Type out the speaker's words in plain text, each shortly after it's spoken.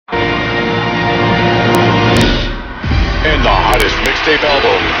mixtape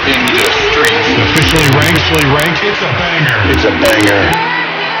album in the streets. Officially ranked. It's a banger. It's a banger.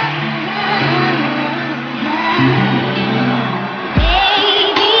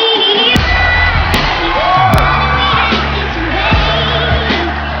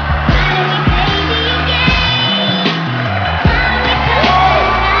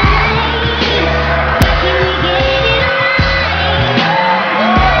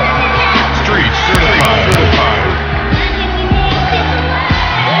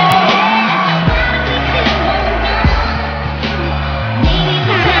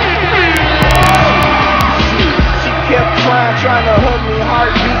 Trying to hug me,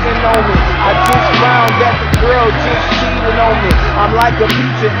 heart beating on me. I just found that the girl just cheated on me. I'm like a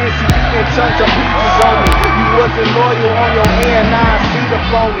pizza and she eating tons of pizzas on me. You wasn't loyal on your end, now I see the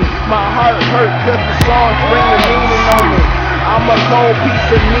phony. My heart hurt cause the songs bring the meaning on me. I'm a cold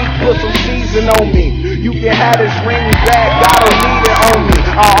piece of meat, put some season on me. You can have this ring back, I don't need it on me.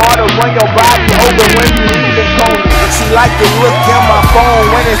 I ought to run your body over when you need it, Coney. She like to look in my phone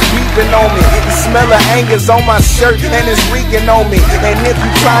when it's beeping on me. The smell of anger's on my shirt and it's reeking on me. And if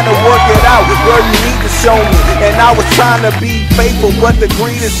you trying to work it out, girl, you need to show me. And I was trying to be faithful, but the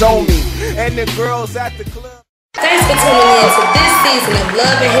greed is on me. And the girls at the club. Thanks for tuning in to this season of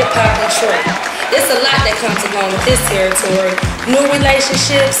Love and Hip Hop Detroit. It's a lot that comes along with this territory. New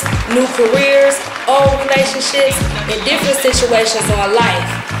relationships, new careers, old relationships, and different situations on life.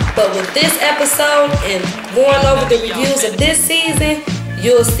 But with this episode and going over the reviews of this season,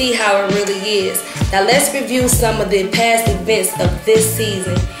 you'll see how it really is. Now let's review some of the past events of this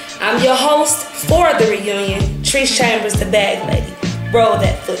season. I'm your host for the reunion, TrieceChambers, the bag lady. Roll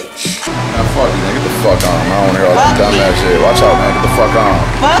that footage. Now fuck you, man. Get the fuck on. I don't want to hear all that dumbass shit. Watch out, man. Get the fuck on.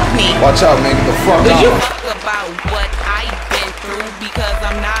 Fuck me. Watch out, man. Get the fuck on. You fuck about what I've been through because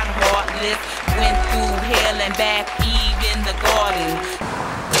I'm not heartless. Went through hell and back, even the garden.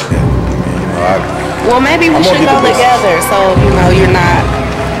 Well, maybe we should go together. So, you're not.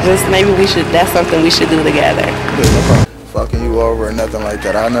 Just maybe we should. That's something we should do together. Yeah, no problem. Fucking you over or nothing like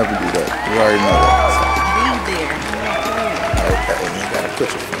that. I'll never do that. You already know that. Be there. Okay, you gotta put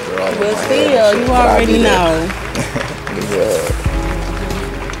your finger all But over my still, head. you already know.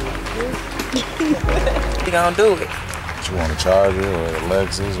 You gonna do it? You want a Charger or a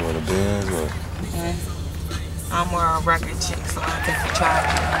Lexus or the Benz or? I'm more a record chick, so I think the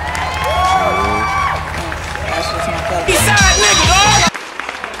Charger. That's just my color. Eastside nigga, dog!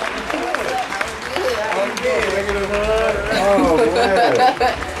 Oh, man.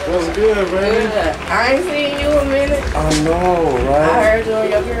 What's good, baby? I ain't seen you a minute. I know, right? I heard you and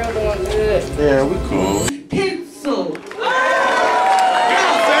your girl doing good. Yeah, we cool. Pencil. Yo,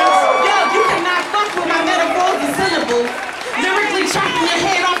 you cannot fuck with my metaphors and syllables. Lyrically chopping your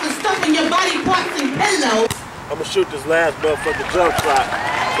head off and stuffing your body parts in pillows. I'ma shoot this last motherfucking jump shot.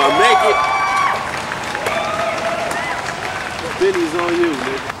 If I make it, Benny's on you,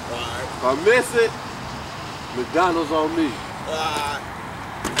 nigga. If I miss it, McDonald's on me.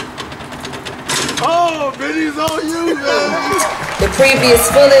 Oh, Benny's on you, man. The previous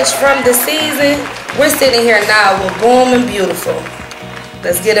footage from the season, we're sitting here now with Boooom and Beautiful.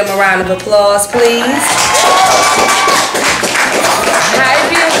 Let's give them a round of applause, please. Hi,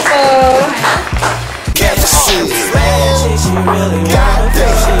 Beautiful.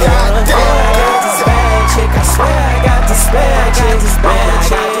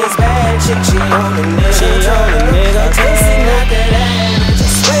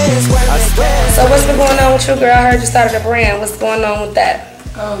 So what's been going on with you, girl? I heard you started a brand. What's going on with that?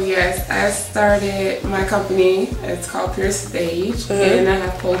 Oh yes, I started my company. It's called Pure Stage, and I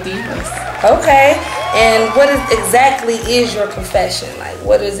have Pole Divas. Okay, and what exactly is your profession? Like,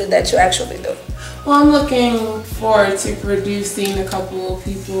 what is it that you actually do? Well, I'm looking forward to producing a couple of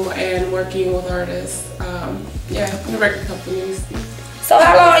people and working with artists. The record companies. So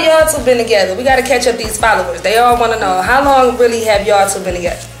how long y'all two been together? We gotta catch up these followers. They all wanna know, how long really have y'all two been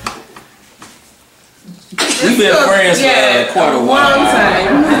together? We've been friends for quite a while. Long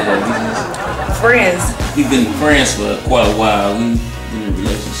time. Friends? We've been friends for quite a while. We've been in a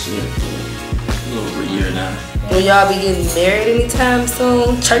relationship for a little over a year now. Will y'all be getting married anytime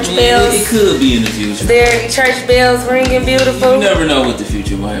soon? Church bells? It could be in the future. Is there any church bells ringing, Beautiful? You never know what the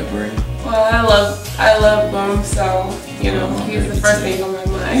future might bring. Well, I love Boooom, so he's the first thing on my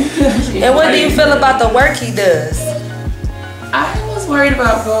mind. And what do you feel about the work he does? I was worried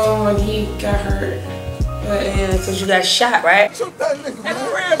about Boooom when he got hurt. But yeah, because you got shot, right? Shoot that nigga, man.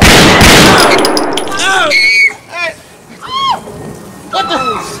 Hey! What the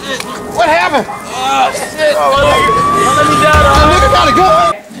shit? What happened? Oh shit! Let me down. That nigga gotta go.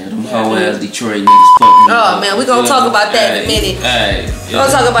 Yeah, them whole ass Detroit niggas fuck me. Oh man, we gonna talk about that in a minute. We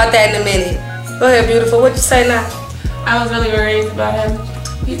gonna talk about that in a minute. Go ahead, beautiful. What you say now? I was really worried about him.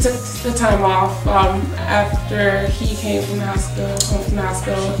 He took the time off after he came from home from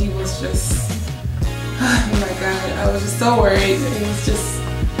hospital. He was just, oh my God, I was just so worried. It was just.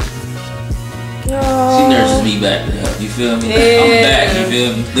 She nurses me back to help, you feel me? Yeah. I'm back, you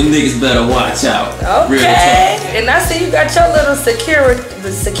feel me? Them niggas better watch out. Okay. And I see you got your little Securitas.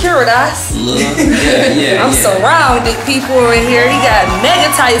 Yeah. I'm surrounded people in here. He got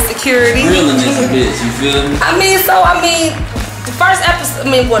mega tight security. Real in this bitch, you feel me? The first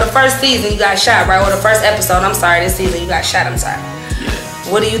episode, the first season you got shot, right? Or the first episode, I'm sorry, this season you got shot, I'm sorry. Yeah.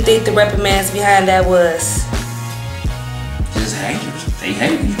 What do you think the reprimands behind that was? Just haters. They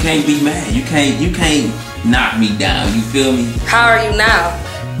hate me. You can't be mad. You can't knock me down. You feel me? How are you now?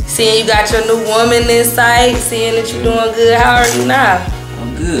 Seeing you got your new woman in sight, seeing that you're doing good, how are you now?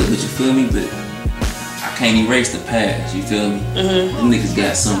 I'm good, but you feel me? But I can't erase the past, you feel me? Them niggas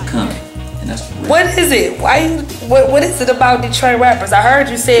got something coming. And that's for real. What is it? What is it about Detroit rappers? I heard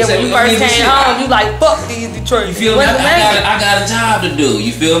you say when you first came home, you like, fuck these Detroit. You feel me? I got a job to do,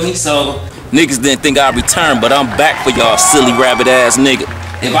 you feel me? So niggas didn't think I'd return, but I'm back for y'all silly rabbit ass nigga.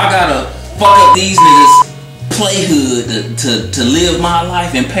 If I gotta fuck up these niggas play hood to live my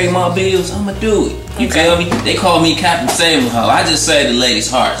life and pay my bills, I'ma do it. You feel me? They call me Captain Samuel Ho. I just say the ladies'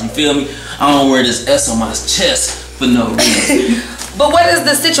 hearts. You feel me? I don't wear this S on my chest for no reason. But what is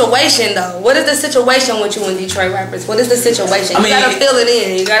the situation though? What is the situation with you and Detroit rappers? What is the situation? You gotta fill it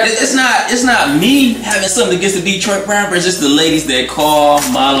in. You gotta. It's not me having something against the Detroit rappers. It's the ladies that call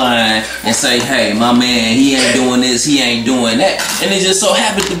my line and say, "Hey, my man, he ain't doing this, he ain't doing that," and it just so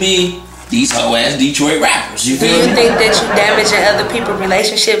happened to be these hoe ass Detroit rappers. You feel me? Do you think that you damaging other people's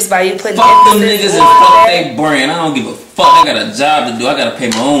relationships by you putting fuck them niggas and fuck they brand? I don't give a fuck. I got a job to do. I gotta pay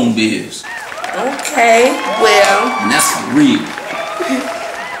my own bills. Okay, well. And that's real.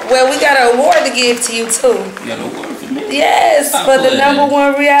 Well, we got an award to give to you too. You got an award for me? Yes, for the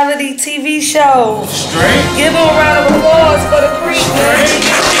 #1 reality TV show. Straight. Give them a round of applause for the creep.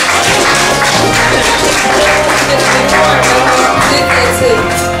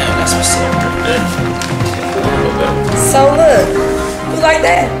 So look, you like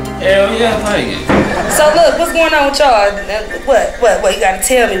that? Hell yeah, I like it. So look, what's going on with y'all? What? You gotta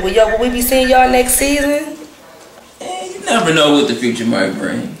tell me. Will we be seeing y'all next season? You never know what the future might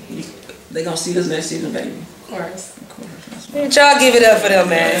bring. They gonna see us next season, baby. Of course. Y'all give it up for them,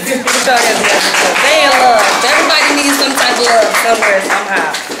 man. Y'all give it up for them. They in love. Everybody needs some type of love somewhere,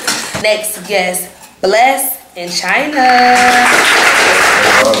 somehow. Next guest, Bless in China.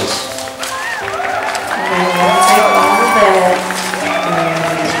 Take all of that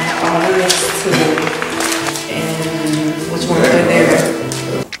and all of this too. And which one over there?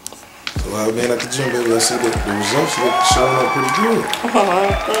 Well, I've been at the gym, baby. I see the results showing up pretty good. Oh,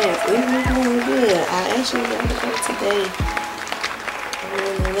 thanks. We're doing good. I actually got to go today. I'm a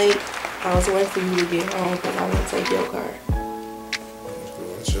little late. I was waiting for you to get home because I want to take your car.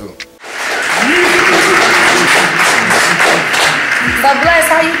 Chill. So Bless,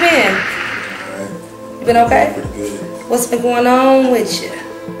 how you been? Alright. You been okay? Pretty good. What's been going on with you?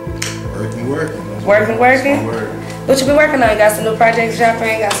 Working. Working? What you been working on? You got some new projects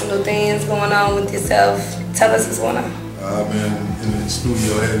dropping? Got some new things going on with yourself? Tell us what's going on. I've been in the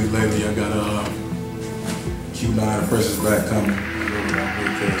studio heavy lately. I got Q9 Precious Back coming.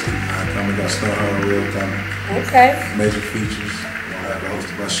 Got Star Hard Real coming. Okay. Major features. I'll have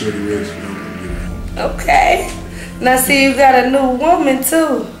hosted by Shorty Rich. Okay. Now see you got a new woman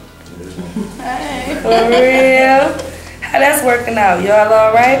too. Hey. For real? How that's working out? Y'all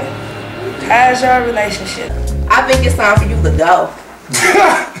alright? How's your relationship? I think it's time for you to go.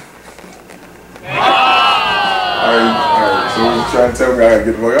 Alright, so you trying to tell me I gotta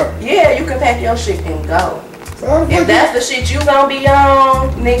get the fuck out? Yeah, you can pack your shit and go. If that's the shit you gonna be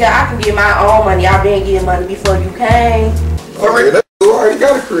on, nigga, I can get my own money. I've been getting money before you came. Okay, that's cool. I already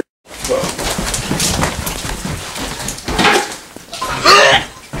got a crib.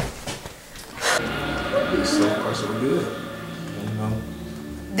 So far, so good. You know.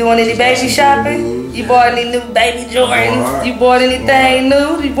 Doing any baby shopping? You bought any new baby Jordans? You bought anything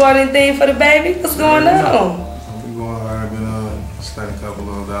new? You bought anything for the baby? What's going on? We going hard. I've been spending a couple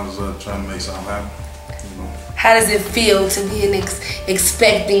of dollars up trying to make something happen. You know. How does it feel to be an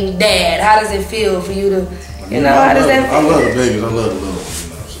expecting dad? How does it feel for you to, how does that feel? I love the babies. I love the little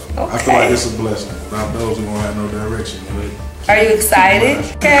ones, so I feel like it's a blessing. Without those, we won't have no direction. Are you excited?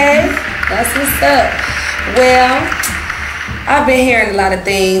 Okay, that's what's up. Well, I've been hearing a lot of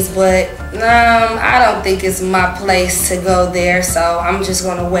things, but I don't think it's my place to go there, so I'm just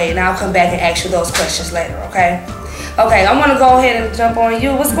gonna wait and I'll come back and ask you those questions later, okay? Okay, I'm gonna go ahead and jump on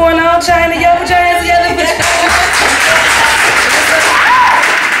you. What's going on, China? Your vaginas, the other vaginas.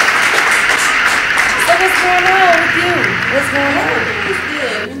 So what's going on with you? What's going on? It's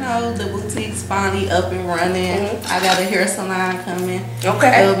good. You know, the boutique's finally up and running. I got a hair salon coming.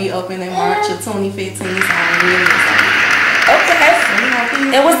 Okay. It'll be open in March of 2015, so I'm really excited. Okay.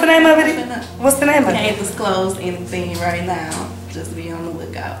 And what's the name of it? What's the name of it? Can't disclose anything right now. Just be on the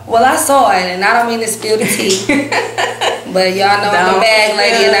lookout. Well, I saw it, and I don't mean to spill the tea, but y'all know I'm a bag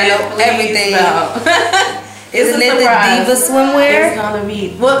lady, and I know everything. Isn't it the Diva Swimwear? It's gonna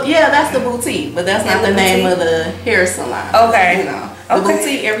be, well, yeah, that's the boutique, but that's not the name of the hair salon. Okay. You know, the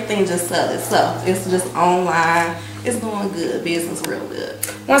boutique, everything just sells itself. It's just online. It's doing good. Business real good.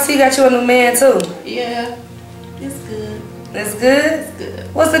 Once you got you a new man too. Yeah, it's good. It's good? It's good.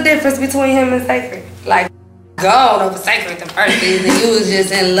 What's the difference between him and Sakred? Like, gone over Sakred the first season, you was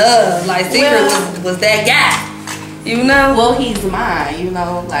just in love. Like, Sakred was that guy. You know? Well, he's mine, you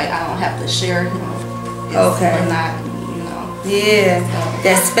know, like I don't have to share him. Okay. We're not, you know. Yeah.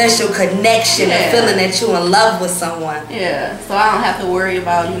 That special connection and feeling that you in love with someone. Yeah. So I don't have to worry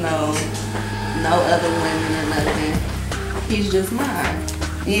about, you know, no other women or nothing. He's just mine.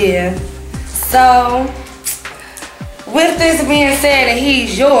 Yeah. So, with this being said that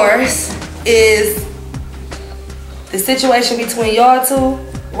he's yours, is the situation between y'all two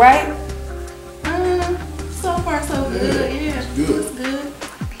right? So far so good, yeah. It's good. It's good.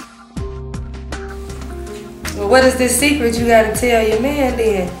 Well, what is this secret you gotta tell your man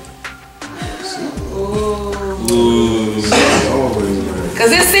then?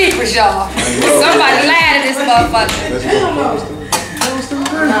 Cause it's secrets, y'all. Somebody lied to this motherfucker.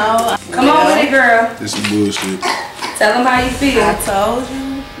 No. Come on with it, girl. This is bullshit. Tell them how you feel. I told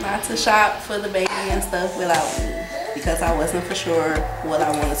you not to shop for the baby and stuff without me. Because I wasn't for sure what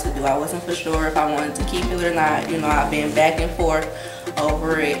I wanted to do. I wasn't for sure if I wanted to keep it or not. You know, I've been back and forth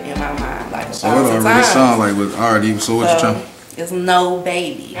over it in my mind like a thousand times. Sound like with already. So what you trying? It's no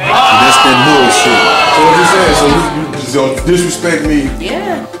baby. So that's that bullshit. So what you saying? So you just gonna disrespect me?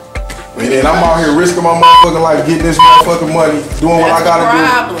 Yeah. And then I'm out here risking my motherfucking life, getting this motherfucking money, doing what I gotta do.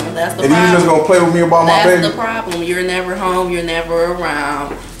 That's the problem. And you just gonna play with me about my baby? That's the problem. You're never home. You're never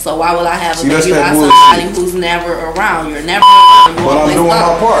around. So why would I have a See, baby by bullshit. somebody who's never around? You're never around. But I'm doing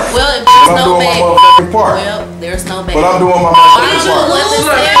my part. Well, if there's no doing baby. my motherfucking part. Well, there's no baby. But I'm doing my motherfucking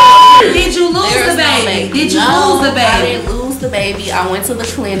part. Did you lose the baby? Did you lose the baby? I didn't lose the baby. I went to the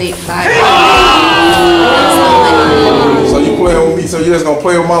clinic. So you playing with me? So you just gonna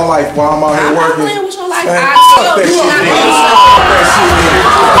play with my life while I'm out here working? I'm not playing with your life. Man, I fuck that told you shit, I'm nigga. not. Fuck that shit, nigga.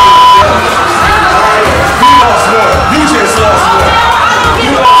 You lost one. You just lost one.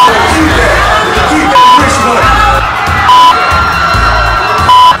 You lost one. Keep that. Keep that rich money.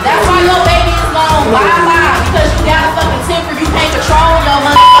 That's why your baby is gone. Why? Because you got a fucking temper. You can't control your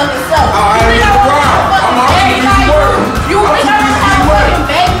motherfucking self. I ain't around. I'm out here to be working. You think I'm gonna have a fucking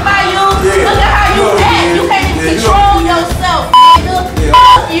baby by you? Yeah. Look at how you act. You can't even control yourself, nigga.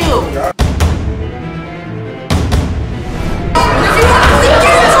 Fuck you.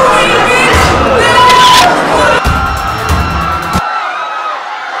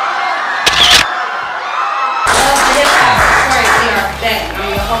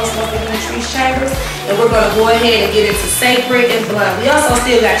 TrieceChambers, and we're gonna go ahead and get into Sakred and Blunt. We also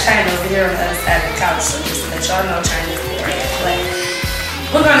still got China over here on the other side of the couch, so just to let y'all know China's here. But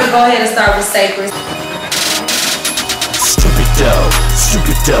we're gonna go ahead and start with Sakred. Stupid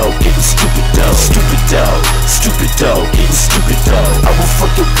dough, getting stupid dough, stupid dough, getting stupid dough. I will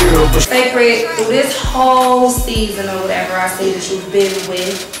fuck your girl, but Sakred, through this whole season or whatever, I see that you've been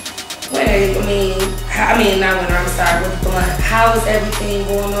with. Not Winter, I'm sorry, with Blunt. How is everything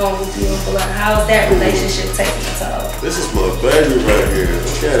going on with you and Blunt? How is that relationship taking a toll? This is my baby right here.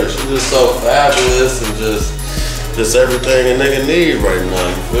 Look at her. She's just so fabulous and just everything a nigga need right now.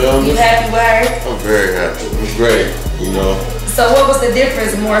 You feel me? You happy with her? I'm very happy. It's great, you know. So what was the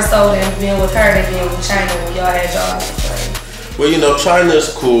difference more so than being with her than being with China when y'all had y'all play? Well, you know, China's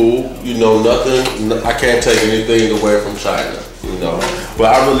cool. You know, nothing. I can't take anything away from China. You know, but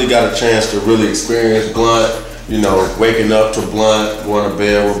I really got a chance to really experience Blunt. You know, waking up to Blunt, going to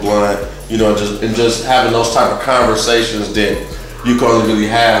bed with Blunt. You know, just having those type of conversations that you can only really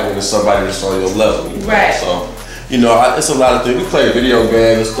have when it's somebody that's on your level. You know? Right. So, you know, it's a lot of things. We play video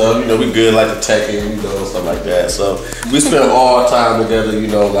games and stuff. You know, we good like the Tekken, you know, and stuff like that. So we spend all time together. You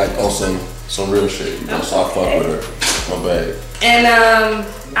know, like on some real shit. You know, so I fuck with her. My bad. And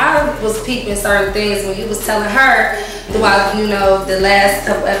I was peeping certain things when you was telling her throughout, you know, the last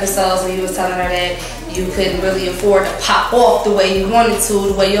couple episodes when you was telling her that you couldn't really afford to pop off the way you wanted to,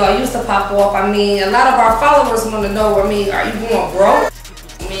 the way y'all used to pop off. I mean, a lot of our followers want to know, I mean, are you going broke?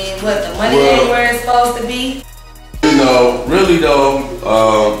 I mean, what, the money ain't where it's supposed to be? You know, really though,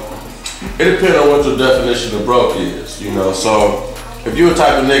 it depends on what your definition of broke is, you know. So if you're a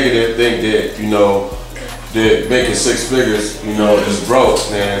type of nigga that think that, you know, that making 6 figures, you know, is broke,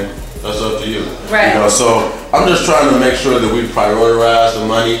 then that's up to you. Right. You know, so I'm just trying to make sure that we prioritize the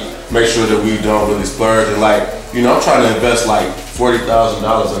money, make sure that we don't really splurge, and like, you know, I'm trying to invest like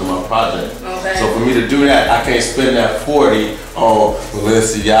 $40,000 into my project. Okay. So for me to do that, I can't spend that 40 on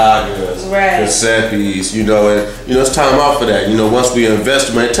Balenciagas, Giuseppe's, you know, and you know it's time out for that. You know, once we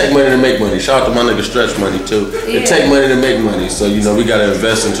invest money, it take money to make money. Shout out to my nigga Stretch Money too. It take money to make money, so you know we gotta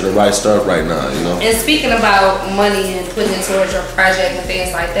invest into the right stuff right now. You know. And speaking about money and putting it towards your project and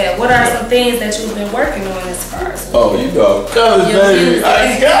things like that, what are some things that you've been working on as far as? Oh, you go, cuz baby,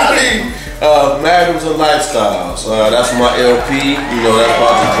 I got it. Magnums and Lifestyles. That's my LP. You know, that's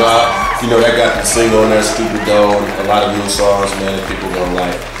about to drop. You know, that got the single on that Stupid Dough and a lot of new songs, man, that people gonna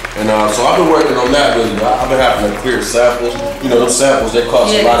like. And so I've been working on that really. I've been having to clear samples. You know, those samples, they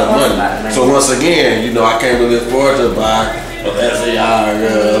cost a lot of money. So once again, you know, I can't really afford to buy a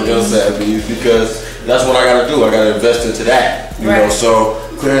Giuseppe's because that's what I gotta do. I gotta invest into that. You know, so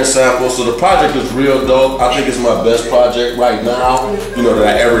clearing samples. So the project is real dope. I think it's my best project right now, you know,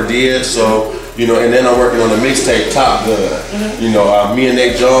 that I ever did. So, you know, and then I'm working on the mixtape Top Gun. You know, me and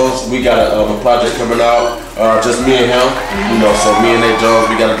Nate Jones, we got a project coming out, just me and him. You know, so me and Nate Jones,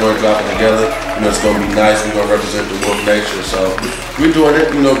 we got a joint dropping together. You know, it's gonna be nice. We're gonna represent the Wolf Nation. So we're doing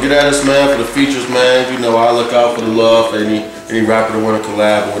it. You know, get at us, man, for the features, man. You know, I look out for the love for any rapper that want to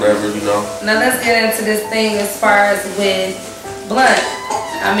collab or whatever. You know. Now let's get into this thing as far as with Blunt.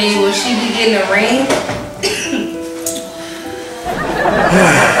 I mean, will she be getting a ring?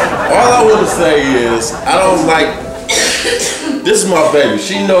 All I want to say is, I don't like, this is my baby,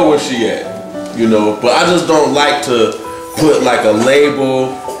 she know where she at, you know, but I just don't like to put like a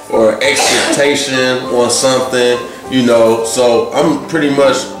label or expectation on something, you know, so I'm pretty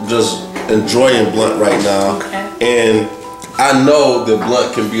much just enjoying Blunt right now, and I know that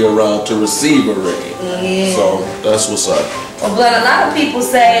Blunt can be around to receive a ring, so that's what's up. Well, but a lot of people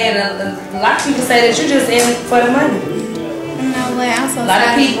say, and a lot of people say that you're just in it for the money. No way, I'm so A lot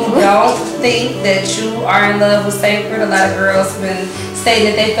of people don't think that you are in love with Sakred. A lot of girls have been saying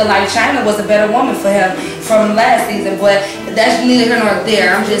that they feel like China was a better woman for him from last season, but that's neither here nor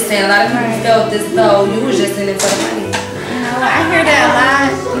there. I'm just saying a lot of people felt as though you was just in it for the money. You know, I hear that a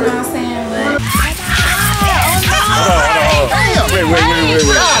lot, you know what I'm saying, but... Wait.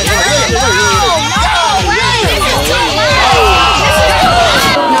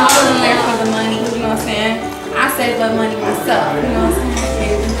 Save up money myself, you know what I'm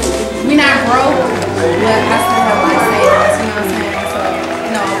saying? We not broke, but I still have my savings, you know what I'm saying? So,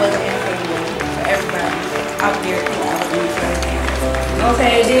 you know, I wasn't in for everybody out there thinking I was in for everything.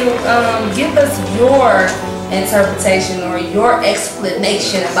 Okay, then give us your interpretation or your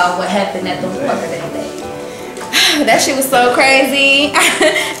explanation about what happened at the water that day. That shit was so crazy.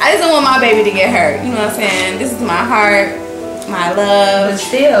 I just don't want my baby to get hurt, you know what I'm saying? This is my heart, my love. But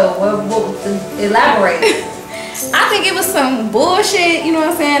still, elaborate. I think it was some bullshit, you know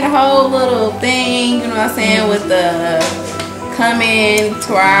what I'm saying? The whole little thing, you know what I'm saying, with the coming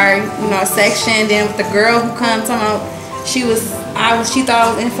to our, you know, section. Then with the girl who comes on, she thought I was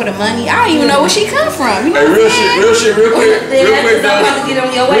in for the money. I don't even know where she come from. You know what I'm saying?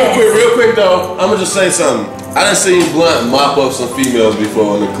 Real quick though. I'm gonna just say something. I done seen Blunt mop up some females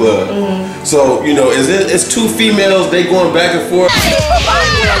before in the club. So, you know, it's two females, they going back and forth.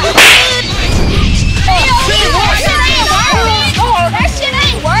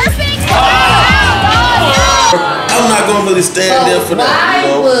 I'm not gonna really stand there for that.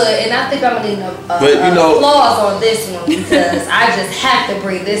 I would, and I think I'm gonna need applause on this one because I just have to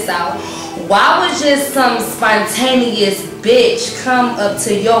bring this out. Why would just some spontaneous bitch come up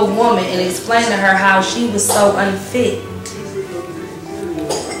to your woman and explain to her how she was so unfit?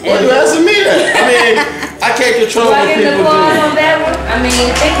 Why you asking me that? I mean, I can't control what people do. On that one? I mean,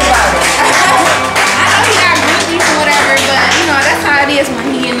 think about it. I know he got groupies or whatever, but you know that's how it is when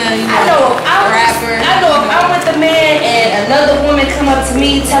he in a rapper. I know if I'm with a man and another woman come up to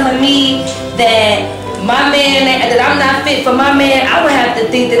me telling me that my man, that I'm not fit for my man, I would have to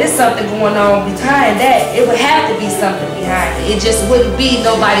think that there's something going on behind that. It would have to be something behind it. It just wouldn't be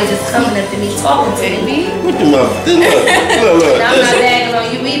nobody just coming up to me talking to me. Look. I'm not bagging on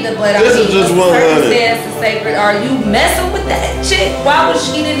you either, But this is just 100. Sakred, are you messing with that chick? Why would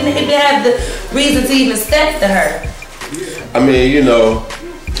she didn't even have the reason to even step to her? I mean, you know,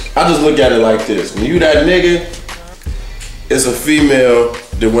 I just look at it like this. When you that nigga, it's a female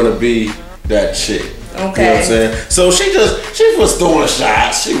that wanna be that chick. Okay. You know what I'm saying? So she was throwing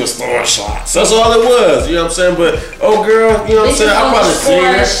shots. She was throwing shots. That's all it was. You know what I'm saying? But oh girl, you know what I'm saying? I probably seen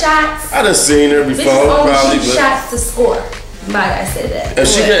her. Shots. I done seen her before, probably. But shots to score. Might I say that? And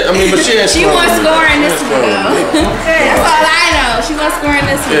she had, I mean, but she had she was scoring this one though. Okay. That's all I know. She was scoring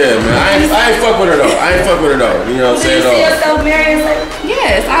this one. Yeah, man. I ain't fuck with her though. I ain't fuck with her though. You know what I'm saying? Do you see yourself marrying her?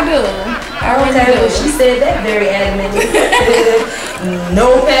 Yes, I do. Okay, well, she said that very adamantly.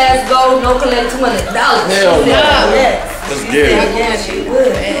 No pass go, no collect $200. Hell no. Yes. Let's get it. Yeah, she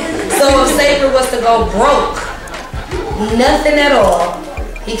would. So if Sakred was to go broke, nothing at all,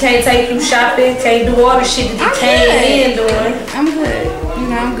 he can't take you shopping, can't do all the shit that he came in doing. I'm good. You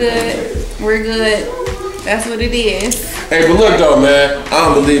know, I'm good. We're good. That's what it is. Hey, but look though, man, I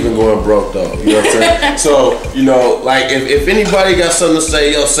don't believe in going broke though. You know what I'm saying? So, you know, like if anybody got something to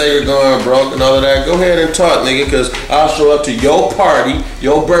say, yo, say you're going broke and all of that, go ahead and talk, nigga, because I'll show up to your party,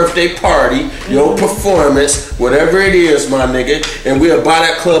 your birthday party, your performance, whatever it is, my nigga, and we'll buy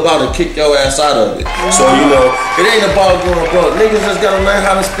that club out and kick your ass out of it. So, you know, it ain't about going broke. Niggas just gotta learn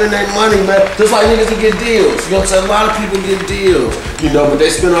how to spend their money, man. Just like niggas that get deals. You know what I'm saying? A lot of people get deals, you know, but they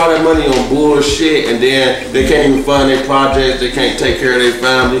spend all that money on bullshit and then they can't even fund their projects, they can't take care of their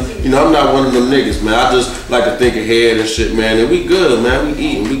family. You know, I'm not one of them niggas, man. I just like to think ahead and shit, man. And we good, man. We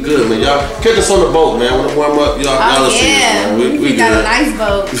eating, we good, man. Y'all catch us on the boat, man. When it warm up, y'all see us, man. We got good. a nice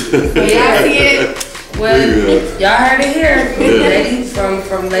boat. Y'all see it? Well, y'all heard it here. Lady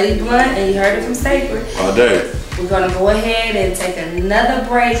from LadyBlunt, and you heard it from Sakred. All day. We're gonna go ahead and take another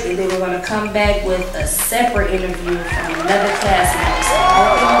break, and then we're gonna come back with a separate interview from another classmate. So I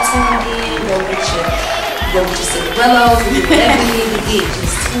hope y'all tuned in. Go get your Cinderellas, whatever you need to get.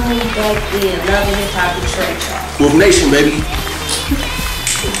 Just tune back in. Love and HipHop and Trey, y'all. WOLFNATION, baby.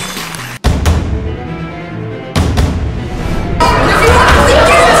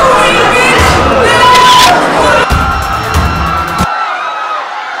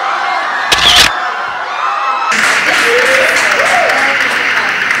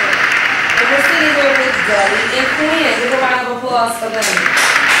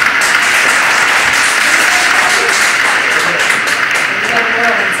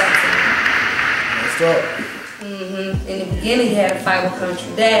 In the beginning, you had a Fiber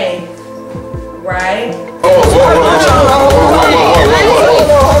Country Day, right?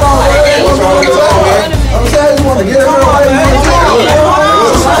 I'm saying you want to get it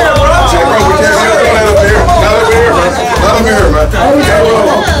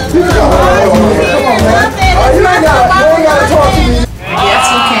Yes,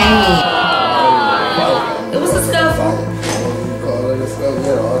 you came in. It was a scuffle.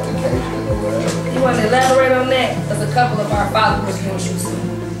 You want to elaborate on that? Because a couple of our followers want you to.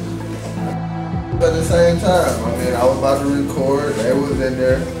 At the same time, I mean, I was about to record, they was in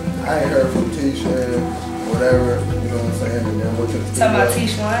there. I ain't heard from Tisha and whatever, you know what I'm saying? And then went to the studio. Talking about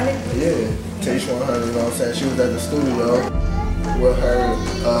Tisha 100? Yeah, Tisha 100, you know what I'm saying? She was at the studio with her,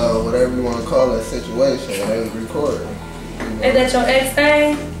 whatever you want to call that situation, when they was recording. You know? Is that your ex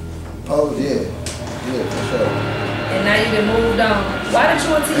thing? Oh, yeah. Yeah, for sure. And now you done moved on. Why did you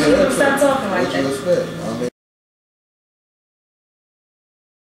and Tisha stop talking like that? What you expect? I mean,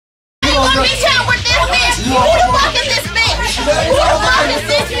 Who the fuck is this bitch? Who the fuck is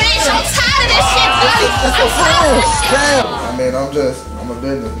this bitch? I'm tired of this shit, buddy. I'm tired of this shit. I mean, I'm a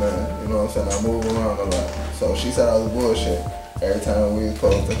businessman, you know what I'm saying? I move around a lot. So she said I was bullshit. Every time we was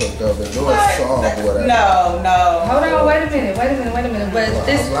supposed to hook up and do a song or whatever. No. Hold on, wait a minute. But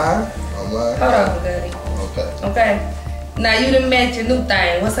this. I'm lying. Hold on, Daddy. Okay. Now you done met your new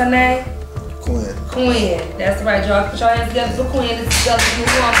thing. What's her name? Quinn. That's right, y'all. Put your hands together for Quinn. This is just new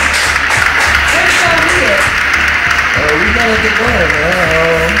one. Where's y'all here? We met at the bar,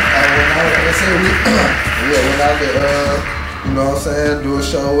 man. We went out to, you know what I'm saying, do a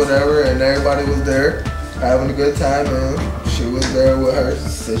show, whatever, and everybody was there having a good time, and she was there with her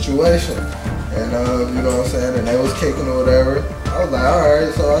situation. And, you know what I'm saying, and they was kicking or whatever. I was like,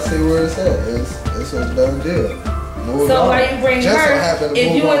 alright, so I see where it's at. It's a done deal. So why you bring her?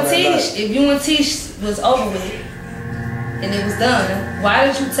 If you and Tish was over with and it was done, why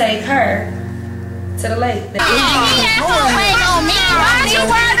did you take her to the lake? Why are you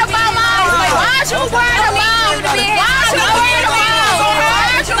worried about mine? Why are you worried about?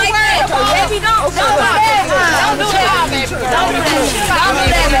 Baby, don't do that. Don't do that, baby. Don't do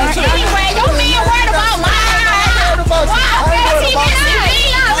that. Anyway, your man worried about mine. Why? Because he missing me.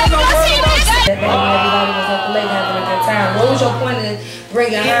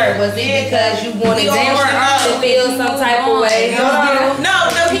 leaving her? Was it because you wanted them to feel some type of way? No,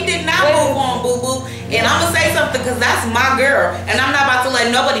 he did not move on, Boo Boo. And I'm gonna say something because that's my girl, and I'm not about to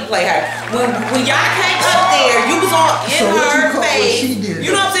let nobody play her. When y'all came up there, you was on in her face.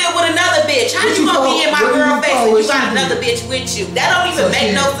 You know what I'm saying? With another bitch. How you gonna be in my girl face when you got another bitch with you? That don't even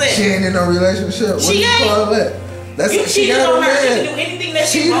make no sense. She ain't in no relationship. She ain't. You cheated on her. She can do anything that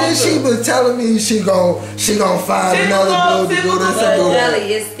she wants to. She was telling me she gon' find another dude to do this and do that.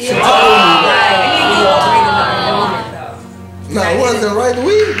 She told me. No, it wasn't right.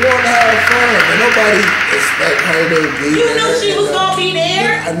 We was going to have fun, but nobody expect her to be there. You knew she was gonna be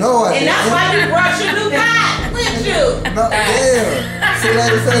there. I know I did. And that's why you brought your new guy with you. No, damn. See,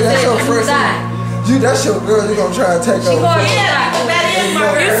 like I say, that's your first one. That's your girl. You gonna try and take over. Yeah, that is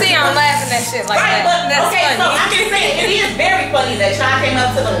my girl. You see, I'm laughing at shit like right, that. But, okay, so I'm just saying, it is very funny that y'all came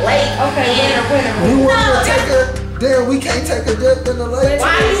up to the lake. Okay, winner. We want to take a. Damn, we can't take a dip in the lake.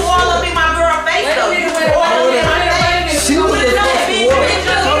 Why are you all up in my girl face though? She was across the water.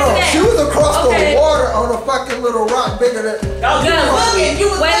 Hold on, she was across the water on a fucking little rock bigger than. No, you was looking.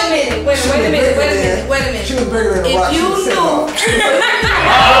 You was Wait a minute. She was bigger than the rock. If you knew.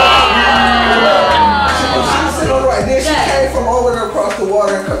 Right. Then she came from over there across the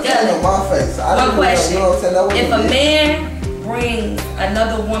water and came on my face. One question. You know what I'm saying? If a man brings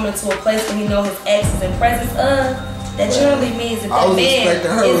another woman to a place where he knows his ex is in presence of, that generally means that the man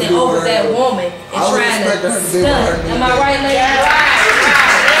isn't over that woman and trying to stunt. Am I right, lady?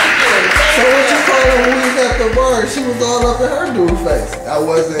 So what you call her when we was at the bar? She was all up in her dude's face. I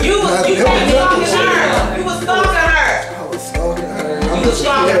wasn't. You was stalking her. You was stalking her. I was stalking her. You was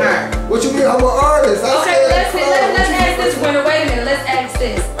stalking her. What you mean? I'm an artist. Okay, let's ask this winner. Wait a minute. Let's ask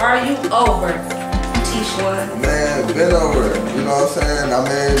this. Are you over T1? Man, been over it. You know what I'm saying? I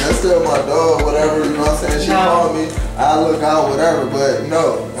mean, that's still my dog, whatever. You know what I'm saying? She called me. I look out, whatever. But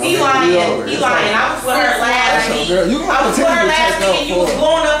no. He lying. He lying. I was with her last week. I was with her last week. You was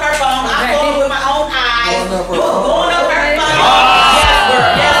blowing up her phone. I saw it with my own eyes. You was blowing up her phone. Yes,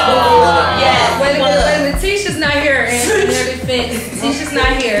 girl. Yes, yes. Wait a minute. Tisha's not here. Tisha's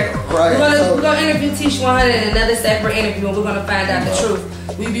not here. Right. We're gonna interview Tisha 100 in another separate interview, and we're gonna find out the truth.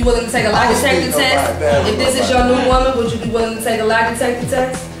 Will you be willing to take a lie detector test? If this is your new woman, would you be willing to take a lie detector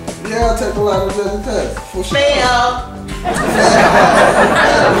test? Yeah, I'll take a lie detector test. For sure.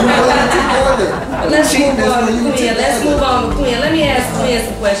 Let's move on to Quinn. Let me ask Quinn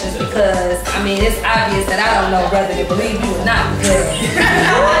some questions because I mean it's obvious that I don't know whether to believe you or not. Because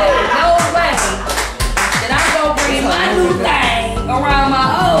no way that I'm gonna bring my new thing around my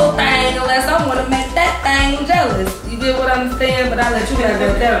old thing unless I want to make that thing jealous. You get what I'm saying? But I'll let you guys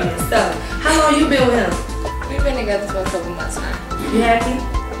go tell me and stuff. How long you been with him? We've been together for a couple months now. You happy?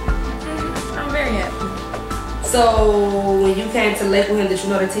 I'm very happy. So when you came to Lake with him, did you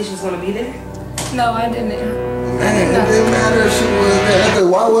know that Tisha was gonna be there? No, I didn't. Man, it didn't matter if she was there.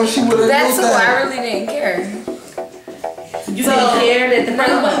 Why was she with her? That's who I really didn't care. You didn't care that the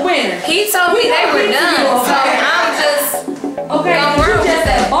person was winner. He told me they were done, so I'm just you just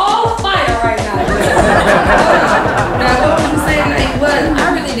a ball fighter right now. Now what were you saying that he wasn't?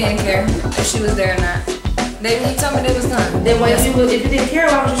 I really didn't care if she was there or not. He told me they was done. Then if you didn't care,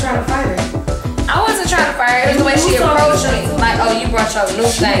 why was you trying to fight her? I wasn't trying to fire her. It was the way she approached me. Like, oh, you brought your new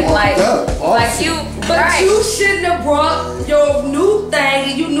thing. Like you. But you shouldn't have brought your new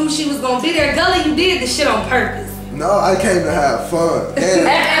thing and you knew she was going to be there. Gully, you did the shit on purpose. No, I came to have fun. And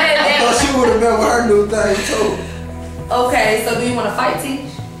I thought she would have been with her new thing too. Okay, so do you want to fight,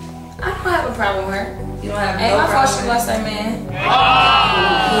 Tish? I don't have a problem with her. You don't have no problem. I thought she lost that man.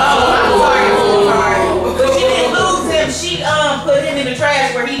 I'm sorry. But she didn't lose him. She put him in the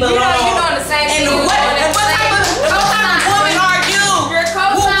trash where he belongs. You know the same thing. And what type of woman are you? You're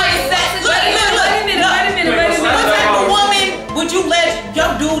Wait a minute. What type of woman would you let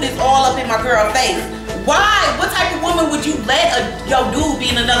your dude is all up in my girl face? Why? What type of woman would you let your dude be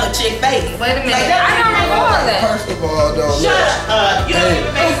in another chick face? Wait a minute. I don't recall that. First of all, though, shut up. You don't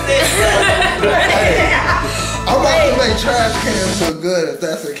even make sense. I'm about to make trash cans look good if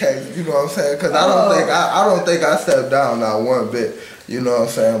that's the case. You know what I'm saying? Because I don't think I stepped down not one bit. You know what I'm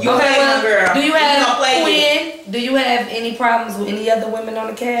saying? Okay, well, girl. Do you have any problems with any other women on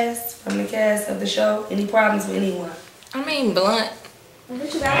the cast, from the cast of the show? Any problems with anyone? I mean, Blunt.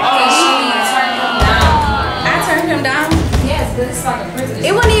 What you got? I turned him down. Yes, but it's like a prison.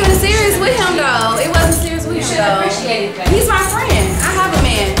 It wasn't even serious with him though. It wasn't serious with him though. Appreciate it. He's my friend. I have a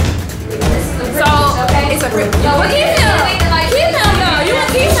man. So it's a privilege. No, But keep him. Keep him though. You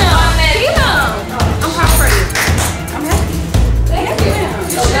can keep him. Keep him. I'm proud for you. I'm happy. Thank you.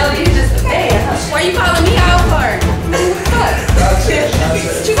 So no, you just a fan. Why you calling me out for? That's it.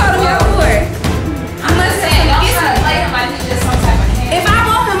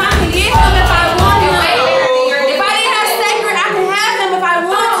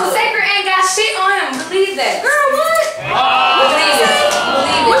 that. Girl, what? Believe it.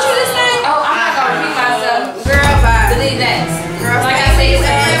 Believe it. What you just saying? Oh, I'm not gonna repeat myself. Girl, bye. Believe that. Girl, like I said,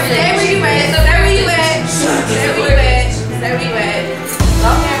 stay where you at. Stay where you at. Stay where you at. Stay where you at.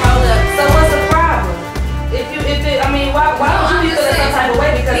 Okay, roll up. So what's the problem? Why don't you feel some type of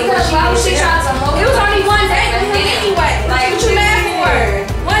way? Because why was she trying to hold? It was only one day with him anyway. Like, what you mad for?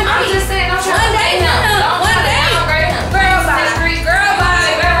 I'm just saying, I'm trying to date him. One day. Girl, bye. Girl,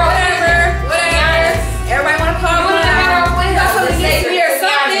 bye. Girl, whatever. Everybody want to call me. You got something against me or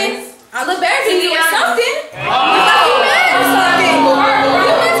something? I look better than you or something. You must be mad or something. You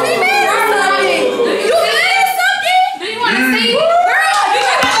must be mad or something. You mad or something? Do you want to see? Girl, you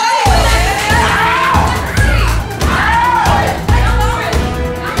got to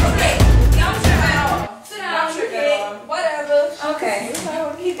okay.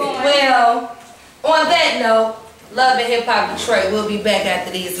 Well, on that note, Love and Hip Hop Detroit. We'll be back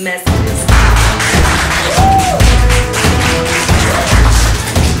after these messages.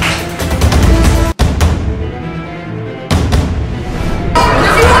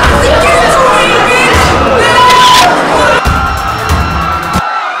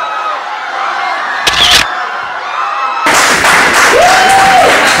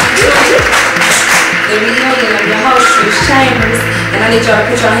 TrieceChambers, and I need y'all to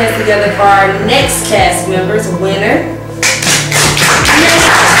put your hands together for our next cast members, Winter.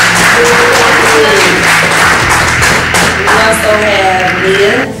 We also have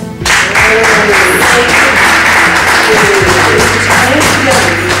Mia.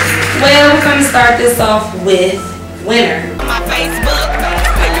 Well, we're going to start this off with Winter. My Facebook,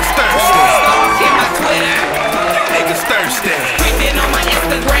 niggas thirsty. In my Twitter, niggas thirsty. Creeping on my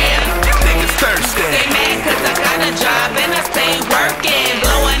Instagram, niggas thirsty. They mad cause I got a job and I stay working,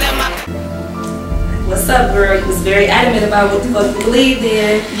 blowing up my... What's up, girl? You was very adamant about what the fuck you believed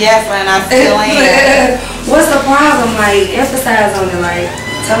in. Yes, and I still am. What's the problem? Like, emphasize on it. Like,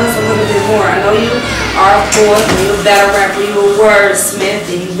 tell us a little bit more. I know you are a poet, you're a battle rapper, you're a wordsmith,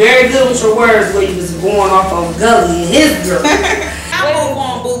 and you're very good with your words where you was going off on Gully and his girl. I move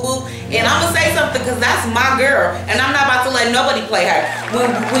on, boo boo. And I'm gonna say something because that's my girl, and I'm not about to let nobody play her. When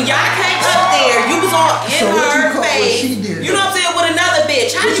y'all came up there, you was on in her face. You know what I'm saying? With another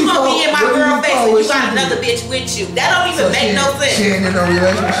bitch. How you gonna be in my girl face when you got another bitch with you? That don't even make no sense. She ain't in no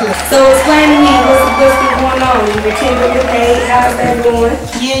relationship. So explain to me what's been going on. You been keeping with Nate? How's that going?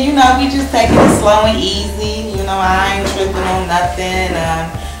 Yeah, you know, we just taking it slow and easy. You know, I ain't tripping on nothing.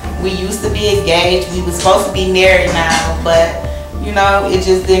 We used to be engaged. We was supposed to be married now, but you know, it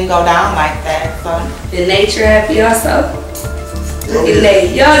just didn't go down like that. So, is nature happy also? Look at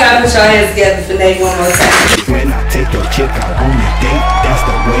Nate. Y'all gotta put your hands together for Nate one more time. When I take your chick out on a date, that's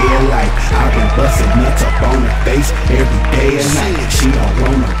the way of life. I've been busting nuts up on her face every day and night. She don't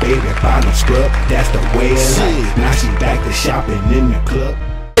want a baby bottom scrub, that's the way of life. Now she back to shopping in the club.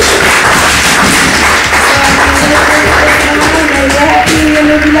 Are you happy in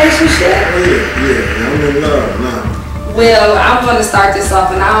the relationship? Yeah, I'm in love now. Well, I'm going to start this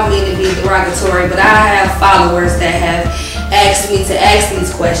off, and I don't mean to be derogatory, but I have followers that have asked me to ask these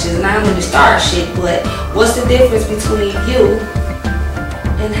questions, and I don't mean to start shit, but what's the difference between you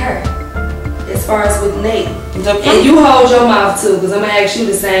and her as far as with Nate? And you hold your mouth too, because I'm going to ask you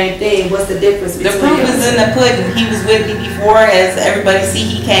the same thing. What's the difference between the proof is in the pudding. He was with me before, as everybody see,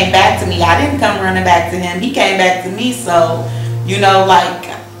 he came back to me. I didn't come running back to him. He came back to me, so, you know, like,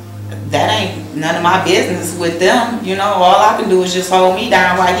 that ain't none of my business with them. You know, all I can do is just hold me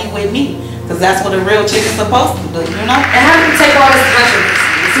down while he with me. Because that's what a real chick is supposed to do, you know? And how do you take all this controversy?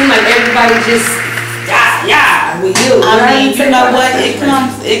 It seems like everybody just, yeah, with you. I mean, you know what? It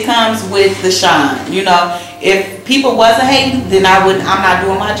comes with the shine, you know? If people wasn't hating, then I'm not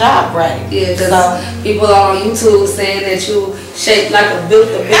doing my job right. Yeah, because people on YouTube saying that you shaped like a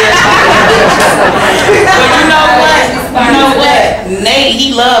built-a-bear. But you know what? You know what? Nate, he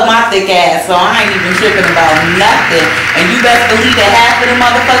loved my thick ass, so I ain't even tripping about nothing. And you best believe that half of the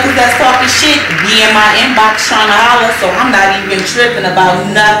motherfuckers that's talking shit be in my inbox trying to holler, so I'm not even tripping about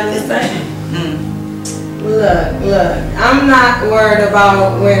nothing. Look, I'm not worried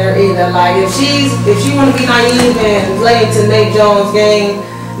about Winter either. Like, if she want to be naive and play to Nate Jones' game,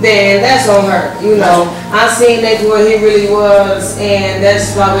 then that's on her. You know, I seen Nate what he really was, and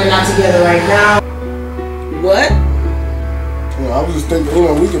that's why we're not together right now. What? You know, I was just thinking, you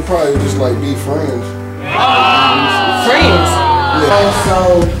know, we could probably just like be friends. Friends? Yeah.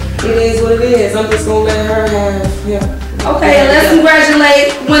 So it is what it is. I'm just gonna let her have, yeah. Okay, let's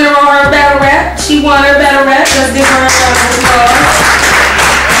congratulate Winter on her battle rap. She won her battle rap. Let's give her a round of applause.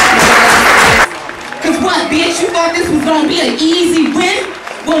 Cause what, bitch? You thought this was gonna be an easy win?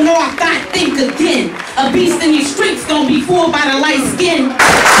 Well, Lord, God, think again. A beast in these streets gonna be fooled by the light skin.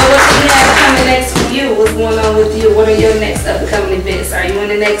 So what do you have coming next for you? What's going on with you? What are your next upcoming events? Are you in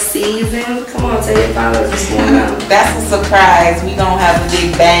the next season? Come on, tell your followers what's going on. That's a surprise. We gonna have a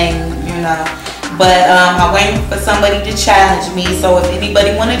big bang, you know. But I'm waiting for somebody to challenge me. So if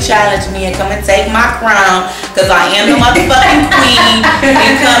anybody want to challenge me and come and take my crown, because I am the motherfucking queen,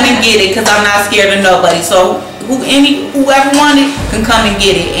 and come and get it, because I'm not scared of nobody. So whoever want it can come and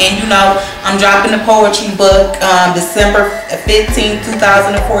get it. And you know, I'm dropping the poetry book December 15th,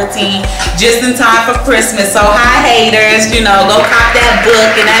 2014, just in time for Christmas. So hi haters, you know, go cop that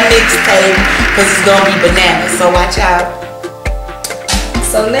book and that mixtape, because it's gonna be bananas. So watch out.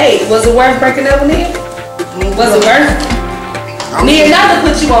 So Nate, was it worth breaking up with Nia? Was it worth? Nia, not to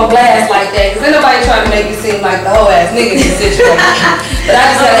put you on blast like that, because ain't nobody trying to make you seem like the whole ass nigga in this situation. But I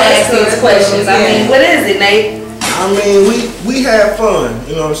just gotta ask these questions. I mean, what is it, Nate? I mean, we had fun.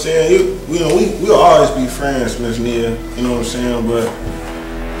 You know what I'm saying? We'll always be friends, Miss Nia. You know what I'm saying? But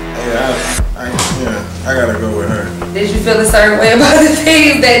I gotta go with her. Did you feel a certain way about the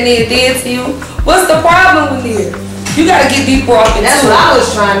things that Nia did to you? What's the problem with Nia? You gotta get deeper off into it. That's what I was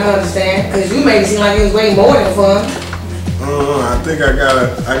trying to understand, because you made it seem like it was way more than fun. I think I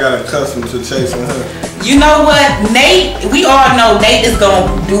got accustomed to chasing her. You know what, Nate? We all know Nate is gonna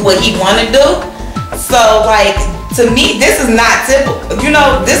do what he wanna do. So like, to me, this is not typical. You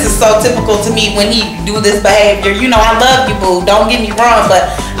know, this is so typical to me when he do this behavior. You know, I love you, boo. Don't get me wrong, but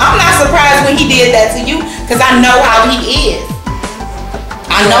I'm not surprised when he did that to you, because I know how he is.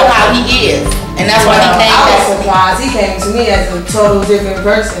 I know how he is. And that's why he came I was surprised. He came to me as a total different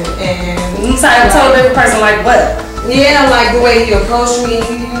person. And you said a total different person like what? Yeah, like the way he approached me,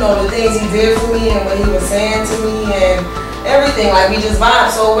 you know, the things he did for me and what he was saying to me and everything. Like, we just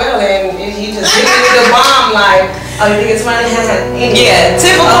vibed so well, and he just hit me with the bomb like, oh, you think it's funny? Yeah,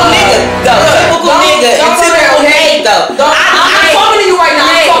 typical nigga, though. Typical nigga and typical Nate, though. I'm talking to you right now.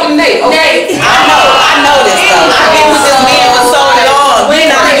 I'm talking to Nate, okay? I know this, though. I've been with this man for so long. We're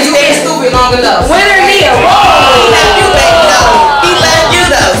not you been stupid long enough. Winter Nia, he left you, baby, though. He left you,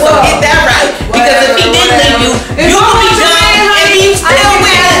 though. So get that right. Because if he didn't leave you, you would be done and he still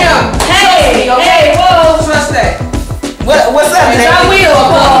with him. Hey, whoa. Trust that. What's up, man? I will.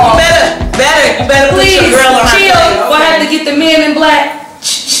 You better put your girl on her chill. plate. We'll have to get the men in black.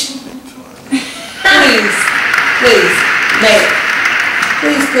 Please, Nate.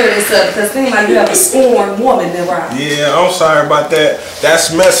 Please clear this up, because it seems like you have a scorned woman around. Yeah, I'm sorry about that.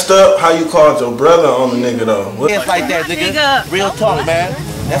 That's messed up how you called your brother on the nigga, though. It's like that, nigga. Real talk, man.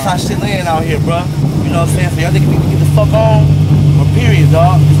 That's how shit laying out here, bro. You know what I'm saying? So y'all niggas need to get the fuck on. Or period,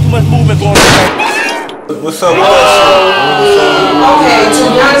 dog. There's too much movement going on. What's up? Okay, to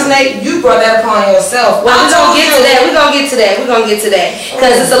be honest, Nate, you brought that upon yourself. Well, we're gonna get to that. We're gonna get to that.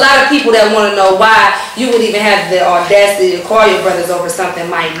 Because there's a lot of people that want to know why you would even have the audacity to call your brothers over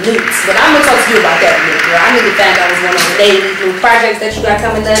something minute. But I'm gonna talk to you about that a minute, girl. I need to find out what's going on with these new projects that you got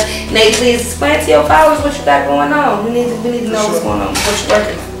coming up. Nate, please explain to your followers what you got going on. We need to know what's going on, what you're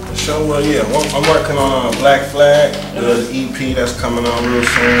working on. Sure, well, yeah, I'm working on Black Flag, the EP that's coming on real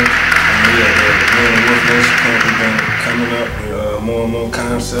soon. The WOLFNATION coming up with more and more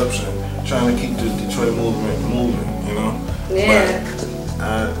concepts and trying to keep the Detroit movement moving, you know. Yeah.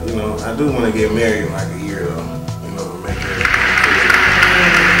 But I do want to get married in like a year though, you know, to make it.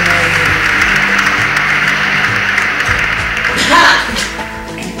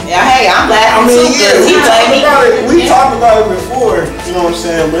 Yeah, hey, I'm laughing too. We talked about it before, you know what I'm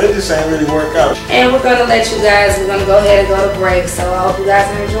saying, but it just ain't really work out. And we're gonna let you guys, we're gonna go ahead and go to break. So I hope you guys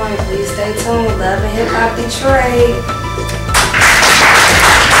are enjoying. Please stay tuned. Love and Hip Hop Detroit.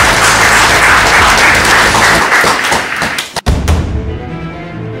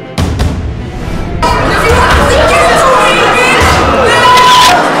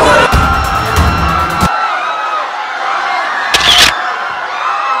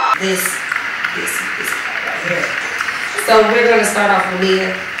 So we're gonna start off with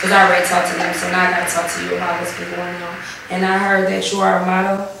Nia, because I already talked to them, so now I gotta talk to you about what's been going on. And I heard that you are a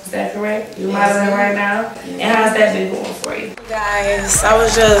model, is that correct? You're modeling right now? And how's that been going for you? Guys, I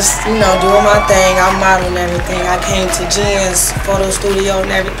was just, doing my thing. I'm modeling everything. I came to Jen's photo studio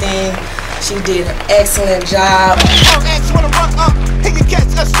and everything. She did an excellent job. Wanna run up, he can catch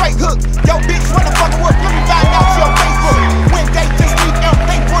a straight hook. Yo, bitch, what the fuck work? Let me find out your Facebook. When they just leave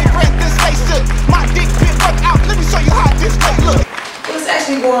they boyfriend, this they should. My dick been fuck out. Let me show you how this way look. It was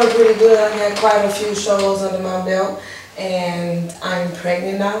actually going pretty good. I had quite a few shows under my belt. And I'm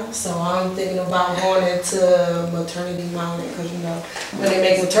pregnant now, so I'm thinking about going into maternity modeling, because when they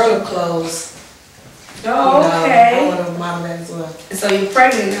make maternal clothes, Oh, okay. I want to model that as well. So you're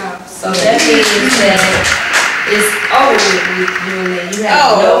pregnant now. So that means that it's over with you and Nate. You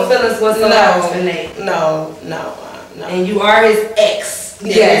have no feelings whatsoever for Nate. No. And you are his ex.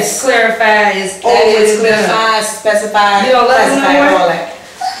 Yes. It's clarified. It's always clarified, specified. You don't love him no more? All that.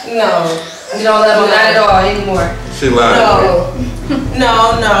 No. You don't love him not at all anymore? She lied.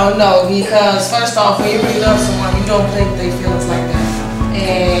 No. Because first off, when you really love someone, you don't think they feelings like that.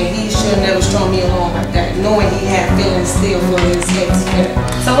 And he should never strung me along like that, knowing he had feelings still for his ex.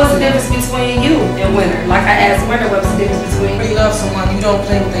 So what's the difference between you and Winter? Like I asked Winter, what's the difference between you? When you love someone, you don't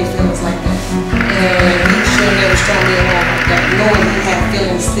play with their feelings like that. And he should never strung me along like that, knowing he had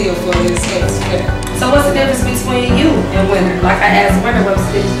feelings still for his ex. So what's the difference between you and Winter? Like I asked Winter, what's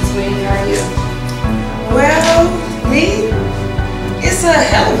the difference between you and you? Well, me, it's a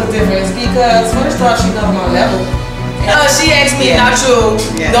hell of a difference because first of all, she's not on my level. She asked me, not you.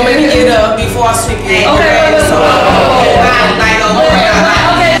 Don't make me get up before I sweep you. Okay.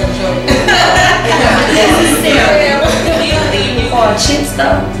 Or chips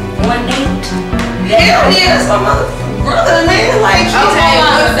though? One date? Hell yeah, that's my mother. Brother, man, like she's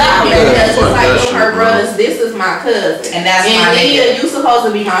because it's like with her brothers, this is my cousin. And that's my nigga. You supposed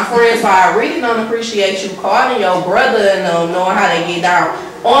to be my friend, so I really don't appreciate you calling your brother and knowing how they get down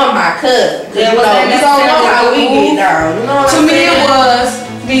on my cousin. You don't know how we get down. You know what I'm saying? To me it was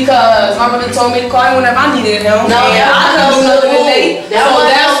because my brother told me to call him whenever I needed him. No, I couldn't do nothing with Nate. So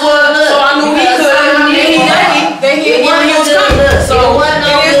that's what, so I knew he could. Then he was coming. So it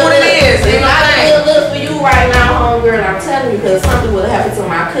is what it is. It's not a good look for you right now, homegirl. I'm telling you, because something would have happened to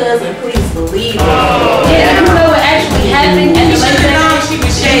my cousin. Please believe me. Yeah, you know what actually happened? And She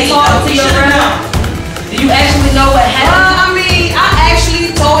was shady. Talk to your brother. Do you actually know what happened? I mean, I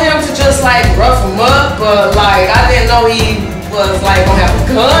actually told him to just like rough him up, but like I didn't know he was like gonna have a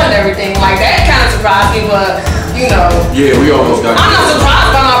gun and everything. Like that kind of surprised me, but you know. Yeah, we almost got. I'm not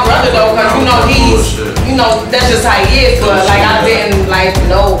surprised by my brother though, because you know you know that's just how he is. But like I didn't like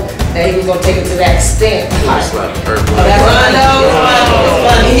know that he was gonna take it to that extent. Like, that's funny.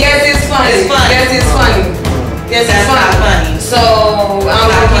 Yes, it's funny. Yes, it's funny. Yes, it's not funny. So I'm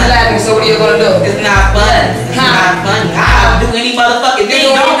gonna keep laughing. So what are you gonna do? It's not funny. It's not funny. I'll do any motherfucking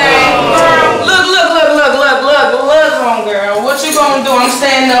thing. Look, homegirl. What you gonna do? I'm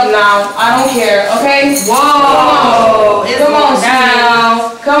standing up now. I don't care. Okay? Whoa! Come on,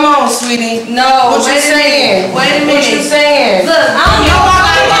 sweetie. Come on, sweetie. No. What you saying? Wait a minute. What you saying? Look, I don't know why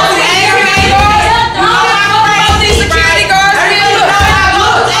I got these security guards. These security guards.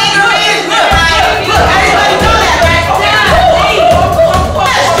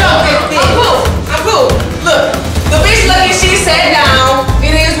 I'm cool. Look, the bitch lucky she sat down.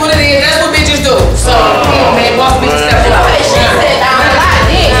 It is what it is. That's what bitches do. So come on, man. Boss bitch step up. Okay, she sat down a lot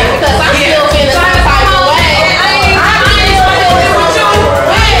then because I'm still feeling some type of way.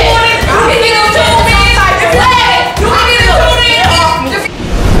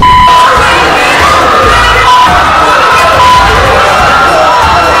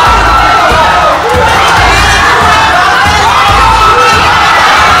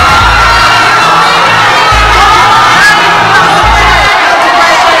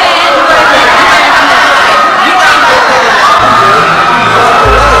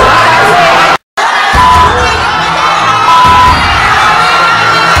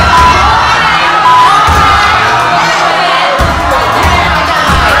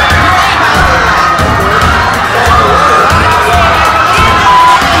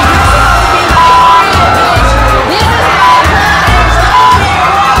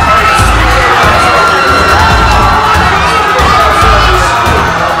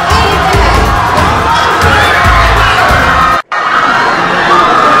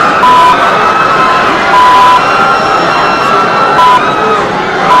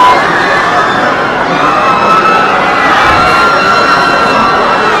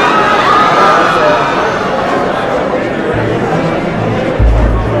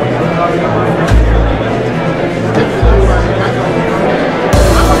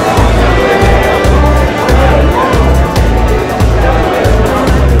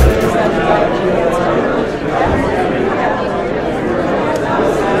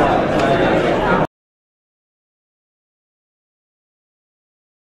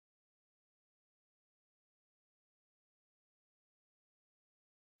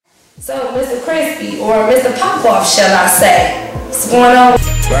 So, Mr. Crispy, or Mr. Pop-Off, shall I say? What's going on?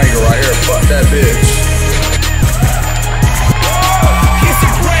 Banger right here, fuck that bitch. It's a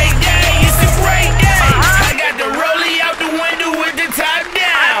great day, it's a great day. I got the rollie out the window with the top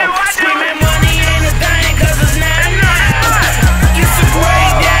down. Screaming money ain't a thing, cause it's not now. It's a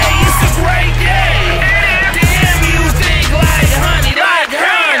great day, it's a great day.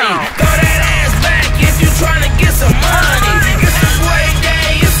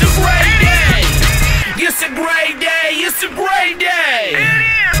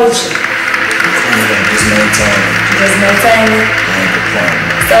 Just maintain it. Just maintain it.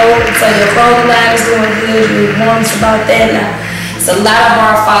 So your clothing line is doing good. You're warm about that now. It's a lot of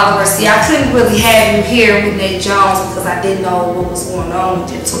our followers. See, I couldn't really have you here with Nate Jones because I didn't know what was going on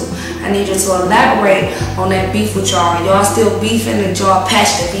with you two. I need you to elaborate on that beef with y'all. Y'all still beefing and y'all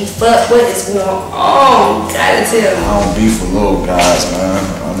patched the beef up. What is going on? You gotta tell me. I don't beef with little guys, man.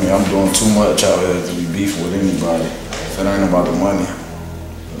 I mean, I'm doing too much out here to be beefing with anybody. If it ain't about the money,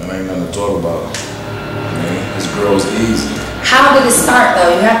 then ain't nothing to talk about. I mean, this girl's easy. How did it start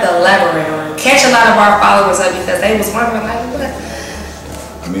though? You have to elaborate on it. Catch a lot of our followers up because they was wondering like what?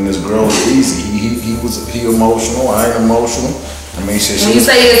 I mean, this girl was easy. He emotional. I ain't emotional. I mean, shit. When you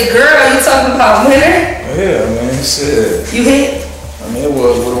say it's girl, you talking about Winter? Yeah, man, shit. You hit? I mean, it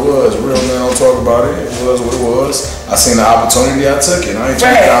was what it was. Real men don't talk about it. It was what it was. I seen the opportunity, I took it. I ain't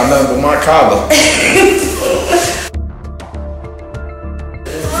trying to down nothing but my collar.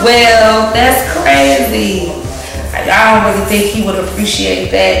 Well, that's crazy. I don't really think he would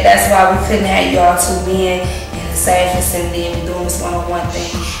appreciate that. That's why we couldn't have y'all two men in the same vicinity and be doing this one-on-one thing.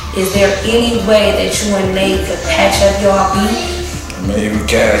 Is there any way that you and Nate could patch up y'all beef? Maybe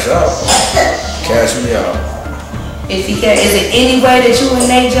cash out. Cash me out. If he can, is it any way that you and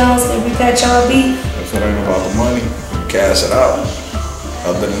Nate Jones can repatch y'all beef? If it ain't about the money, cash it out.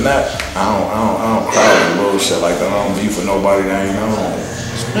 Other than that, I don't cry with bullshit like that. I don't beef with nobody that ain't known.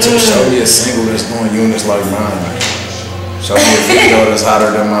 Show me a single that's doing units like mine. Show me a video that's hotter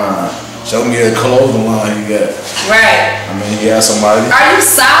than mine. Show me a clothing line you got. Right. I mean, he has somebody. Are you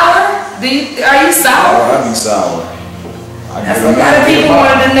sour? Are you sour? I be sour. That's what a lot of people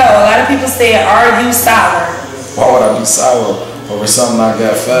wanted to know. A lot of people said, are you sour? Why would I be sour over something I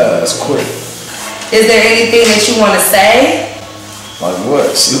got fast, quick? Is there anything that you want to say? Like what?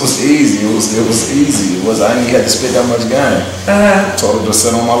 It was easy. It was easy. I didn't even have to spit that much game. Told her to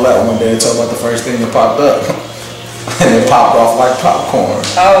sit on my lap one day and talk about the first thing that popped up. And it popped off like popcorn.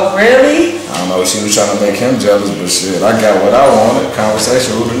 Oh, really? I don't know if she was trying to make him jealous, but shit, I got what I wanted.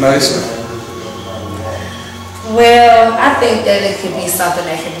 Conversation with the nation. Well, I think that it could be something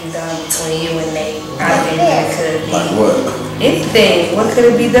that could be done between you and Nate. I think that could be. Like what? Anything. What could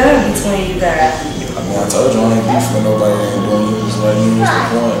it be done between you guys? I mean, I told you I ain't beef with nobody that ain't doing you. Just like you, what's the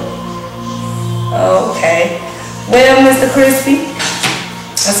point? Okay. Well, Mr. Crispy,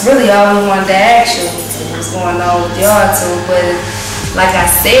 that's really all we wanted to ask you. What's going on with y'all two? But like I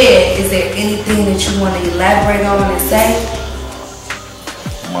said, is there anything that you want to elaborate on and say?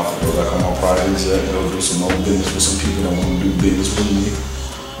 I'm about to go back on my private jet, go do some more business with some people that want to do business with me.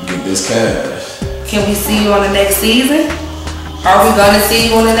 Get this cash. Can we see you on the next season? Are we gonna see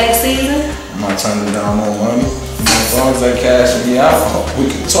you on the next season? I'm not turning down no money. As long as that cash me out, we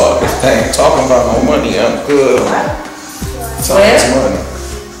can talk. If they ain't talking about no money, I'm good. Talking money.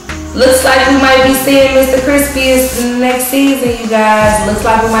 Looks like we might be seeing Mr. Crispy in the next season, you guys. Looks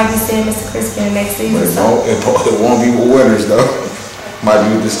like we might be seeing Mr. Crispy in the next season. But it won't be with Winterz though. Might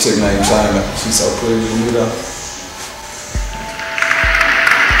be with this chick named China. She's so pretty to me though.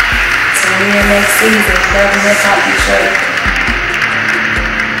 Tune in next season. Love and HipHop Detroit.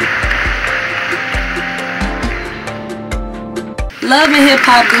 Love and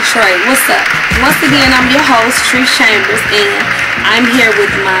HipHop Detroit. What's up? Once again, I'm your host, TrieceChambers, and I'm here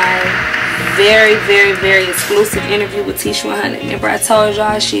with my very, very, very exclusive interview with Tisha 100. Remember I told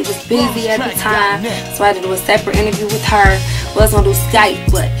y'all she was busy at the time, so I had to do a separate interview with her. Was gonna do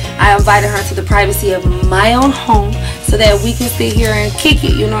Skype, but I invited her to the privacy of my own home so that we can sit here and kick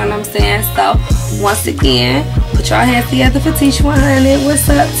it, you know what I'm saying? So, once again, put your hands together for Tisha 100. What's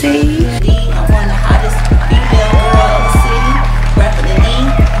up, T? I'm one of the hottest female girl in the city, repping the D.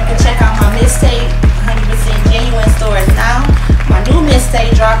 You can check out my mixtape, 100% genuine stores now. My new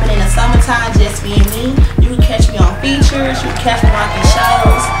mixtape dropping in the summertime, just being me. You can catch me on features, you can catch me rocking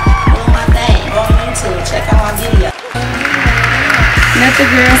shows, doing my thing. Go on YouTube, check out my video.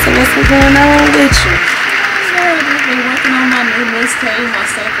 Nothing, girl. So what's going on with you? I've been working on my new mixtape, my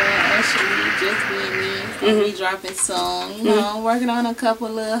second, actually, just being me. Gonna be dropping soon. You know, working on a couple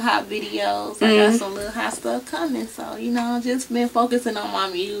little hot videos. I got some little hot stuff coming. So, you know, just been focusing on my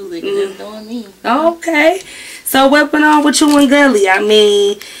music and just doing me. Okay. So what went on with you and Gully? I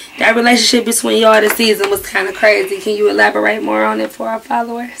mean, that relationship between y'all this season was kind of crazy. Can you elaborate more on it for our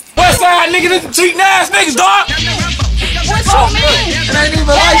followers? Westside niggas is cheating ass niggas, dog. What you mean? It ain't even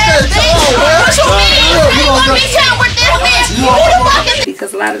like that. What you mean? You gonna be down with this bitch? Who the fuck is?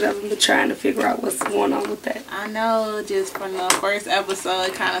 Because a lot of them are trying to figure out what's going on with that. I know, just from the first episode,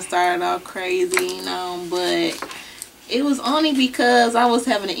 it kind of started off crazy, you know, but It was only because I was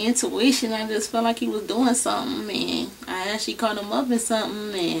having an intuition. I just felt like he was doing something, and I actually caught him up in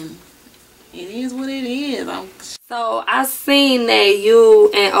something, and it is what it is. So I seen that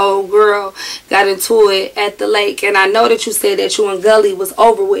you and old girl got into it at the lake, and I know that you said that you and Gully was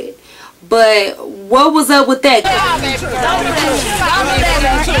over with. But what was up with that? Anyway,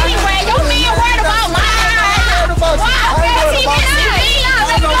 your man worried about mine.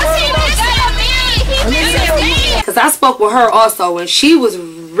 Because I spoke with her also, and she was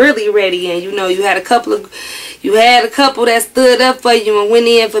really ready, and you know, you had a couple that stood up for you and went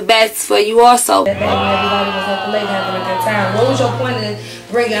in for bats for you also. Everybody was at the lake having a good time. What was your point in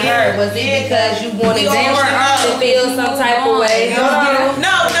bringing her? Was it because you wanted them to feel some type of way?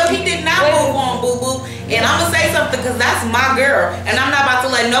 No, he did not move on, Boo Boo. And I'm gonna say something because that's my girl, and I'm not about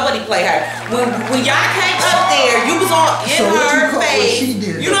to let nobody play her. When y'all came up there, you was all in her face.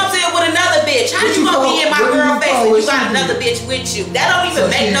 You know what I'm saying? With another bitch. How you gonna be in my girl face when you got another bitch with you? That don't even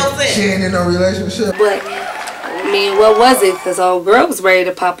make no sense. She ain't in no relationship. But I mean, what was it? Because old girl was ready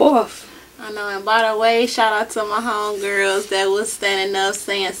to pop off. I know, and by the way, shout out to my homegirls that was standing up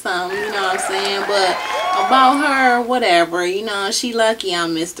saying something, you know what I'm saying? But about her, whatever, you know, she lucky I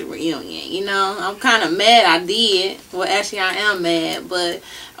missed the reunion, you know? I'm kind of mad I did. Well, actually, I am mad, but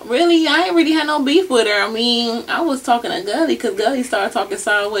really, I ain't really had no beef with her. I mean, I was talking to Gully because Gully started talking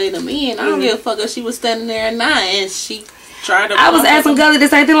sideways to me, and I don't give a fuck if she was standing there or not, and she... I was asking Gully the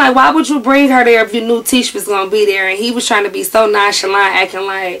same thing, like, why would you bring her there if you knew Tish was gonna be there? And he was trying to be so nonchalant, acting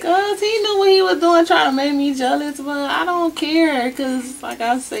like, cause he knew what he was doing, trying to make me jealous. But I don't care, cause like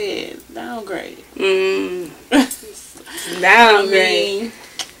I said, downgrade. Downgrade. I mean,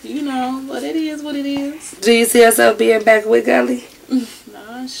 you know, but it is what it is. Do you see yourself being back with Gully? No,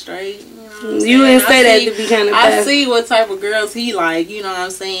 I'm straight. You didn't say that to be kind of bad. I see what type of girls he like. You know what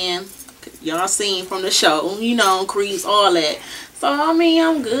I'm saying? Y'all seen from the show, you know, creeps, all that. So, I mean,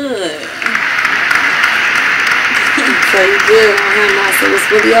 I'm good. So, you good on him now? So, it's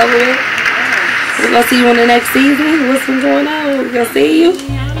really over with? We're going to see you in the next season? What's been going on? We're going to see you? I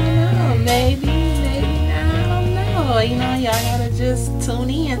don't know. Maybe, I don't know. You know, y'all got to just tune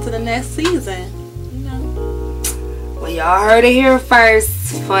in to the next season. You know. Well, y'all heard it here first.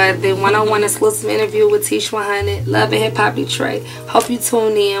 For the one-on-one exclusive interview with Tish 100, Love and Hip Hop Detroit. Hope you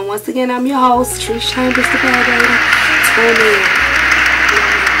tune in. Once again, I'm your host, TrieceChambers, the bad lady. Tune in.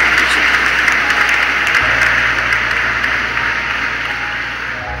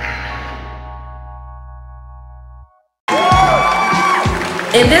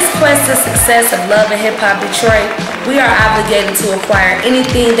 In this quest to success of Love and Hip Hop Detroit, we are obligated to acquire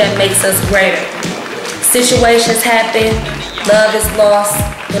anything that makes us greater. Situations happen, love is lost,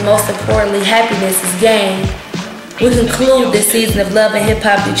 and most importantly, happiness is gained. We conclude this season of Love and Hip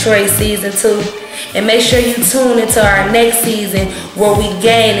Hop Detroit Season 2, and make sure you tune into our next season where we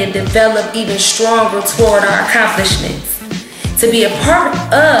gain and develop even stronger toward our accomplishments. To be a part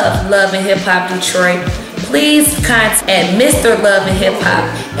of Love and Hip Hop Detroit, please contact Mr. Love and Hip Hop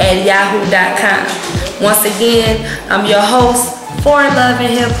at yahoo.com. Once again, I'm your host for Love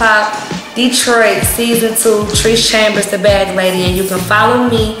and Hip Hop Detroit Season 2, TrieceChambers, the Bag Lady, and you can follow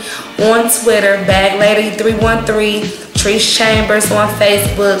me on Twitter, BagLady313, TrieceChambers on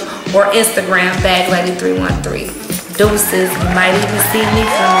Facebook or Instagram, BagLady313. Deuces, you might even see me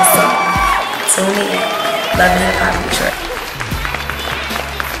coming soon. Tune in. Love and Hip Hop Detroit.